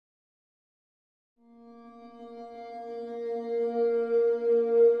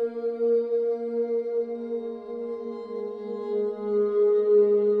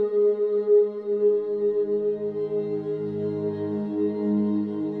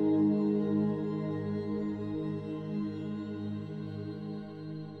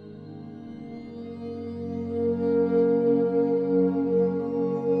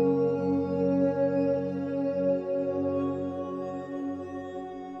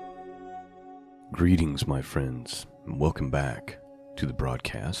Greetings, my friends, and welcome back to the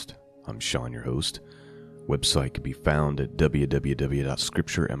broadcast. I'm Sean, your host. Website can be found at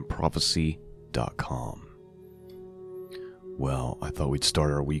www.scriptureandprophecy.com. Well, I thought we'd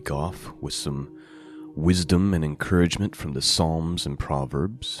start our week off with some wisdom and encouragement from the Psalms and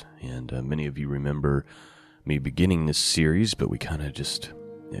Proverbs. And many of you remember me beginning this series, but we kind of just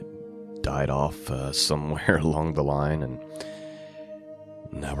died off somewhere along the line, and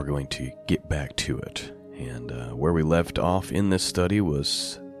now we're going to get back to it. And where we left off in this study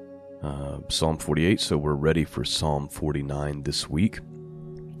was Psalm 48, so we're ready for Psalm 49 this week.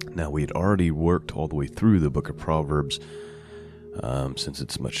 Now, we had already worked all the way through the book of Proverbs, since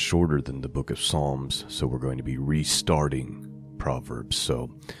it's much shorter than the book of Psalms, so we're going to be restarting Proverbs.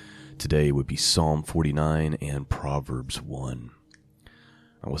 So today would be Psalm 49 and Proverbs 1.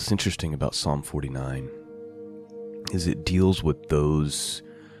 Now, what's interesting about Psalm 49 is it deals with those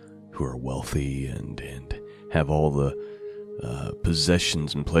who are wealthy and have all the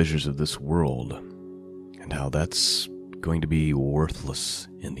possessions and pleasures of this world, and how that's going to be worthless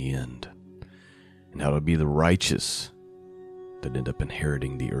in the end, and how it'll be the righteous that end up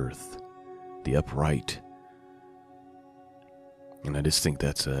inheriting the earth, the upright. And I just think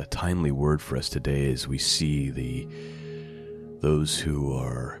that's a timely word for us today as we see those who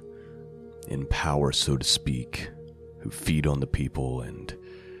are in power, so to speak, who feed on the people, and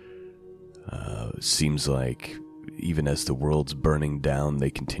it seems like even as the world's burning down, they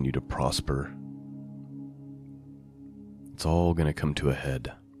continue to prosper. It's all going to come to a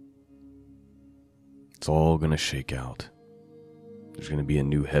head. It's all going to shake out. There's going to be a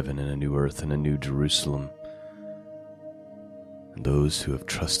new heaven and a new earth and a new Jerusalem. And those who have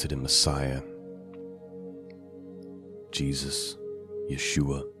trusted in Messiah, Jesus,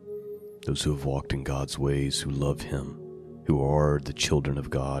 Yeshua, those who have walked in God's ways, who love Him, who are the children of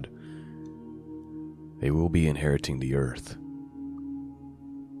God, they will be inheriting the earth.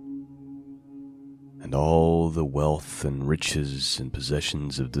 And all the wealth and riches and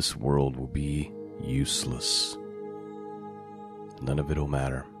possessions of this world will be useless. None of it will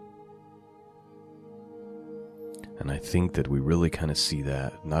matter. And I think that we really kind of see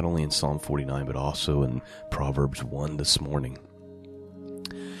that, not only in Psalm 49, but also in Proverbs 1 this morning.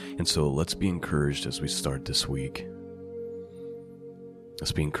 And so let's be encouraged as we start this week.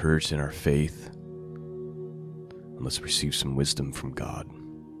 Let's be encouraged in our faith. And let's receive some wisdom from God.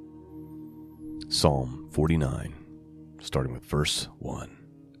 Psalm 49, starting with verse 1,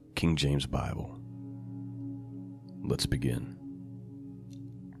 King James Bible. Let's begin.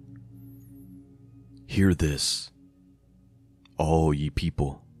 Hear this, all ye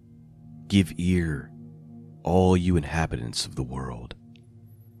people. Give ear, all you inhabitants of the world,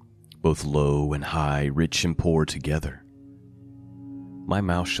 both low and high, rich and poor together. My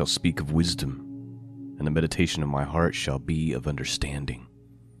mouth shall speak of wisdom, and the meditation of my heart shall be of understanding.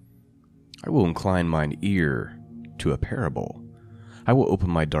 I will incline mine ear to a parable. I will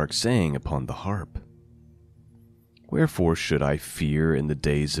open my dark saying upon the harp. Wherefore should I fear in the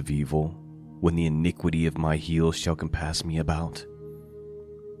days of evil, when the iniquity of my heel shall compass me about?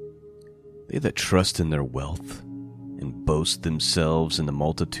 They that trust in their wealth, and boast themselves in the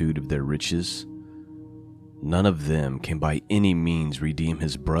multitude of their riches, none of them can by any means redeem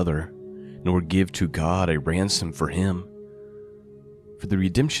his brother, nor give to God a ransom for him. For the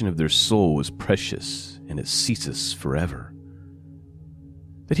redemption of their soul is precious, and it ceaseth forever.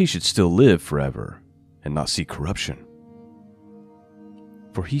 That he should still live forever, and not see corruption.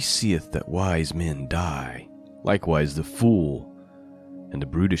 For he seeth that wise men die, likewise the fool, and the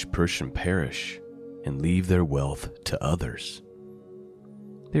brutish person perish, and leave their wealth to others.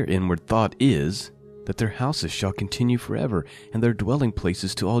 Their inward thought is that their houses shall continue forever, and their dwelling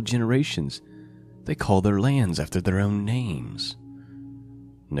places to all generations. They call their lands after their own names.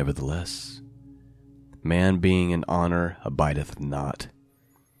 Nevertheless, man being in honor abideth not.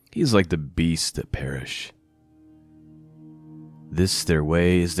 He is like the beasts that perish. This their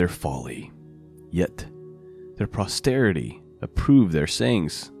way is their folly, yet their posterity approve their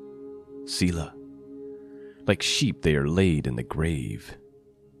sayings. Selah. Like sheep they are laid in the grave.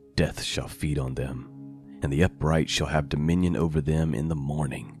 Death shall feed on them, and the upright shall have dominion over them in the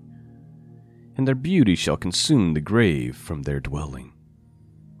morning. And their beauty shall consume the grave from their dwelling.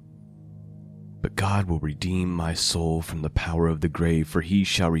 But God will redeem my soul from the power of the grave, for he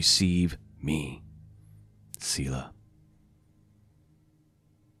shall receive me. Selah.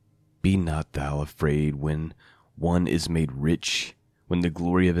 Be not thou afraid when one is made rich, when the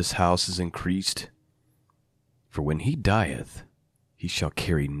glory of his house is increased. For when he dieth, he shall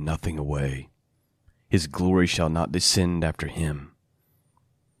carry nothing away. His glory shall not descend after him.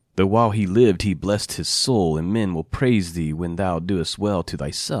 Though while he lived he blessed his soul, and men will praise thee when thou doest well to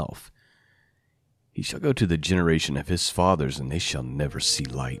thyself. He shall go to the generation of his fathers, and they shall never see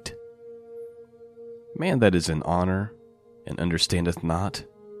light. Man that is in honor and understandeth not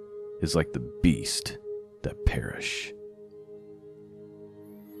is like the beast that perish.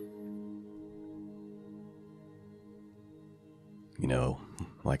 You know,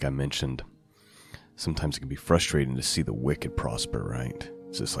 like I mentioned, sometimes it can be frustrating to see the wicked prosper, right?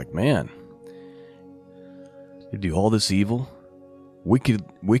 It's just like, man, they do all this evil, wicked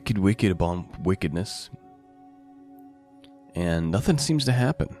upon wickedness, and nothing seems to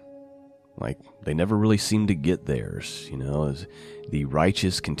happen. Like, they never really seem to get theirs, you know, as the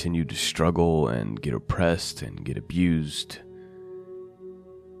righteous continue to struggle and get oppressed and get abused.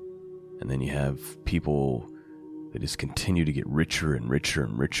 And then you have people that just continue to get richer and richer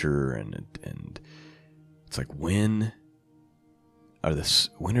and richer, and it's like, when are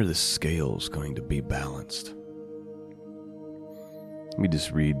the scales going to be balanced? Let me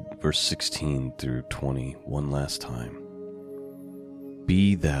just read verse 16 through 20 one last time.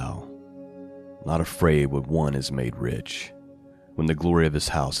 Be thou not afraid when one is made rich, when the glory of his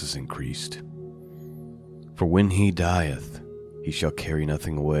house is increased. For when he dieth, he shall carry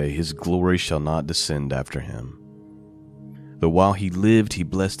nothing away, his glory shall not descend after him. Though while he lived he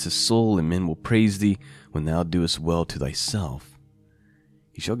blessed his soul, and men will praise thee when thou doest well to thyself.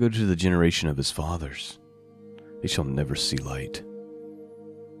 He shall go to the generation of his fathers, they shall never see light.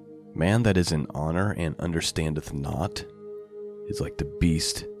 Man that is in honor and understandeth not is like the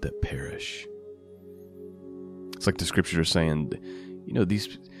beast that perish. It's like the scriptures are saying, you know,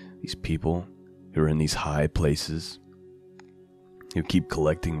 these people who are in these high places, who keep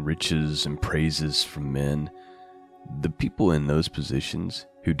collecting riches and praises from men, the people in those positions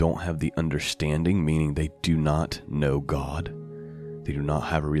who don't have the understanding, meaning they do not know God, they do not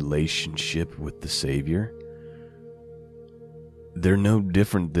have a relationship with the Savior, they're no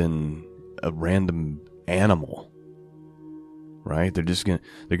different than a random animal. Right?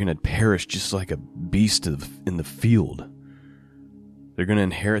 They're gonna perish just like a beast in the field. They're gonna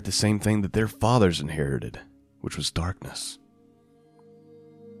inherit the same thing that their fathers inherited, which was darkness.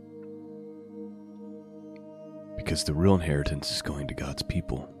 Because the real inheritance is going to God's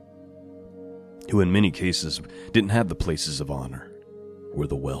people, who in many cases didn't have the places of honor or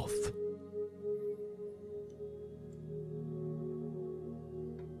the wealth.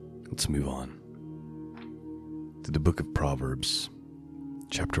 Let's move on to the book of Proverbs,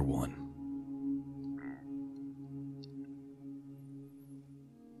 chapter 1.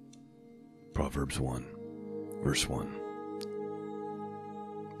 Proverbs 1, verse 1.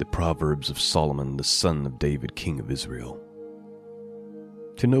 The Proverbs of Solomon, the son of David, king of Israel.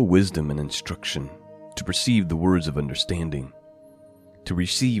 To know wisdom and instruction, to perceive the words of understanding, to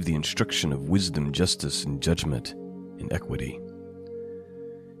receive the instruction of wisdom, justice, and judgment, and equity.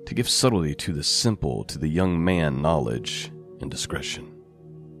 To give subtlety to the simple, to the young man knowledge and discretion.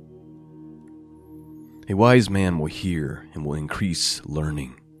 A wise man will hear and will increase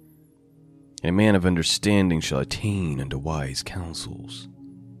learning, and a man of understanding shall attain unto wise counsels.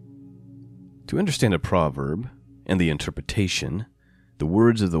 To understand a proverb and the interpretation, the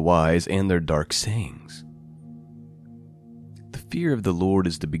words of the wise and their dark sayings. The fear of the Lord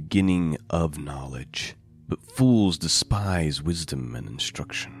is the beginning of knowledge, but fools despise wisdom and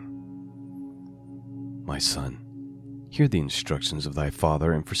instruction. My son, hear the instructions of thy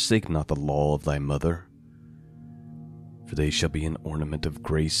father, and forsake not the law of thy mother. For they shall be an ornament of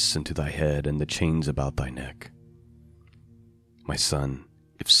grace unto thy head, and the chains about thy neck. My son,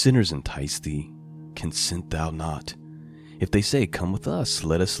 if sinners entice thee, consent thou not. If they say, Come with us,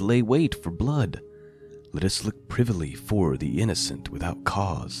 let us lay wait for blood. Let us look privily for the innocent without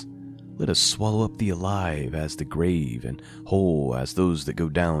cause. Let us swallow up the alive as the grave, and whole as those that go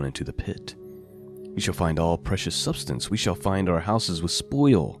down into the pit. We shall find all precious substance. We shall find our houses with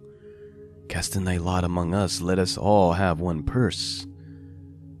spoil. Cast in thy lot among us. Let us all have one purse.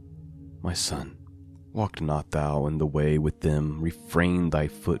 My son, walk not thou in the way with them. Refrain thy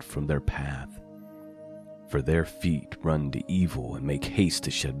foot from their path. For their feet run to evil and make haste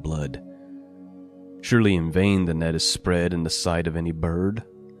to shed blood. Surely in vain the net is spread in the sight of any bird.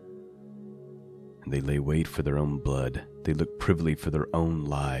 And they lay wait for their own blood. They look privily for their own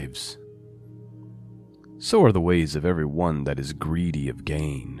lives. So are the ways of every one that is greedy of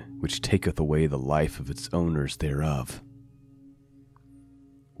gain, which taketh away the life of its owners thereof.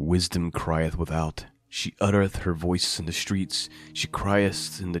 Wisdom crieth without, she uttereth her voice in the streets, she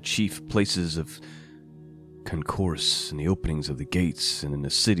crieth in the chief places of concourse, in the openings of the gates, and in the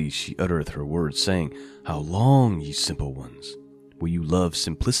city she uttereth her words, saying, How long, ye simple ones? Will you love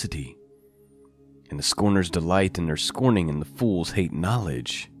simplicity? And the scorners delight in their scorning, and the fools hate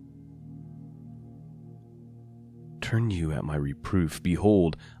knowledge. Turn you at my reproof.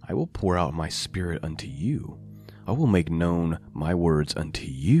 Behold, I will pour out my spirit unto you. I will make known my words unto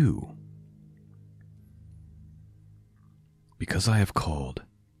you. Because I have called,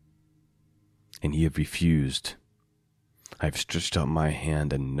 and ye have refused. I have stretched out my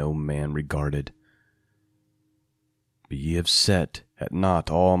hand, and no man regarded. But ye have set at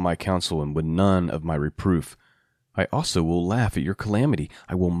naught all my counsel, and would none of my reproof. I also will laugh at your calamity.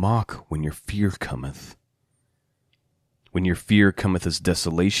 I will mock when your fear cometh. When your fear cometh as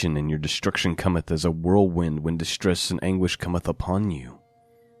desolation, and your destruction cometh as a whirlwind, when distress and anguish cometh upon you.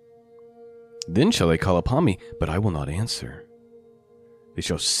 Then shall they call upon me, but I will not answer. They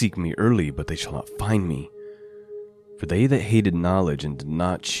shall seek me early, but they shall not find me. For they that hated knowledge and did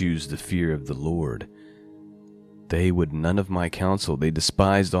not choose the fear of the Lord, they would none of my counsel. They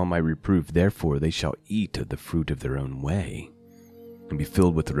despised all my reproof. Therefore they shall eat of the fruit of their own way, and be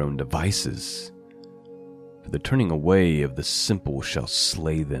filled with their own devices. For the turning away of the simple shall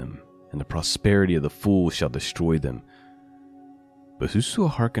slay them, and the prosperity of the fool shall destroy them. But whoso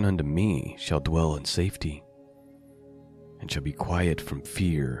hearken unto me shall dwell in safety, and shall be quiet from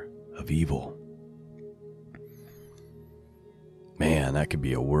fear of evil. Man, that could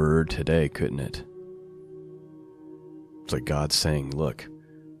be a word today, couldn't it? It's like God saying, look,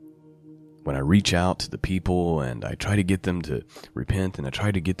 when I reach out to the people and I try to get them to repent and I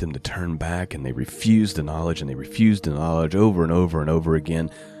try to get them to turn back and they refuse the knowledge and they refuse the knowledge over and over and over again,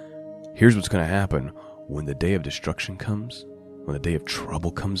 here's what's going to happen. When the day of destruction comes, when the day of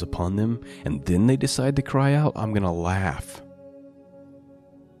trouble comes upon them, and then they decide to cry out, I'm going to laugh.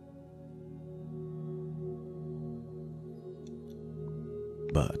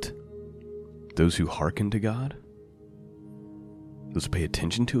 But those who hearken to God, those who pay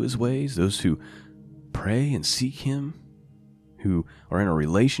attention to his ways, those who pray and seek him, who are in a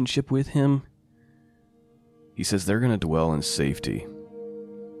relationship with him, he says they're going to dwell in safety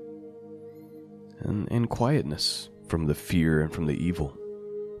and in quietness from the fear and from the evil.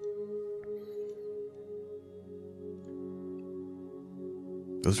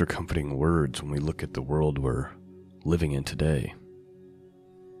 Those are comforting words when we look at the world we're living in today.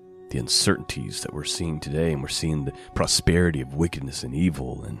 The uncertainties that we're seeing today, and we're seeing the prosperity of wickedness and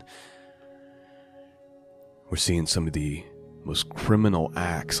evil, and we're seeing some of the most criminal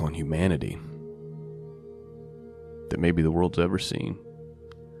acts on humanity that maybe the world's ever seen.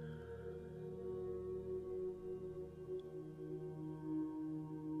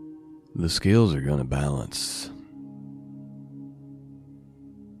 The scales are going to balance.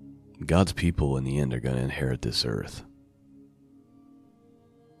 God's people in the end are going to inherit this earth.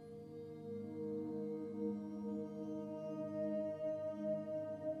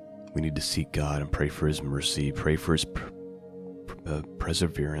 We need to seek God and pray for his mercy, pray for his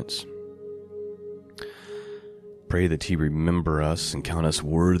perseverance. Pray that he remember us and count us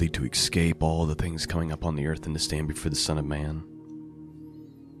worthy to escape all the things coming up on the earth and to stand before the Son of Man.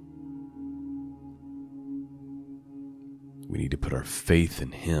 We need to put our faith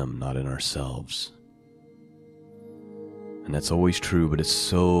in him, not in ourselves. And that's always true, but it's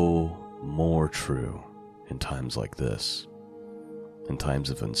so more true in times like this, in times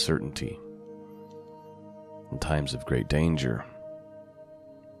of uncertainty, in times of great danger.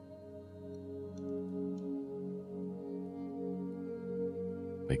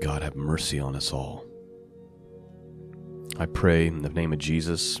 May God have mercy on us all. I pray in the name of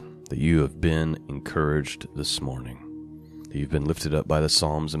Jesus that you have been encouraged this morning, that you've been lifted up by the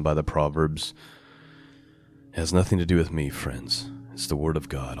Psalms and by the Proverbs. It has nothing to do with me, friends. It's the Word of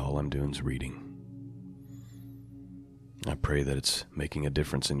God. All I'm doing is reading. I pray that it's making a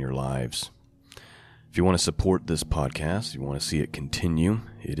difference in your lives. If you want to support this podcast, you want to see it continue,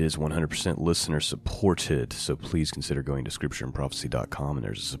 it is 100% listener supported, so please consider going to scriptureandprophecy.com, and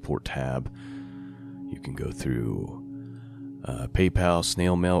there's a support tab. You can go through PayPal,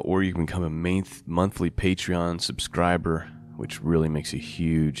 snail mail, or you can become a monthly Patreon subscriber, which really makes a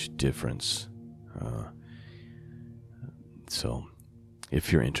huge difference. So,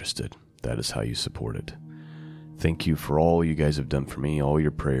 if you're interested, that is how you support it. Thank you for all you guys have done for me, all your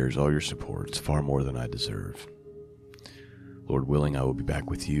prayers, all your support. It's far more than I deserve. Lord willing, I will be back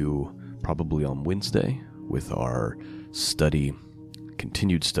with you probably on Wednesday with our study,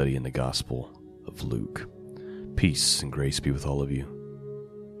 continued study in the Gospel of Luke. Peace and grace be with all of you.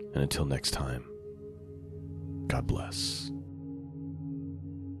 And until next time, God bless.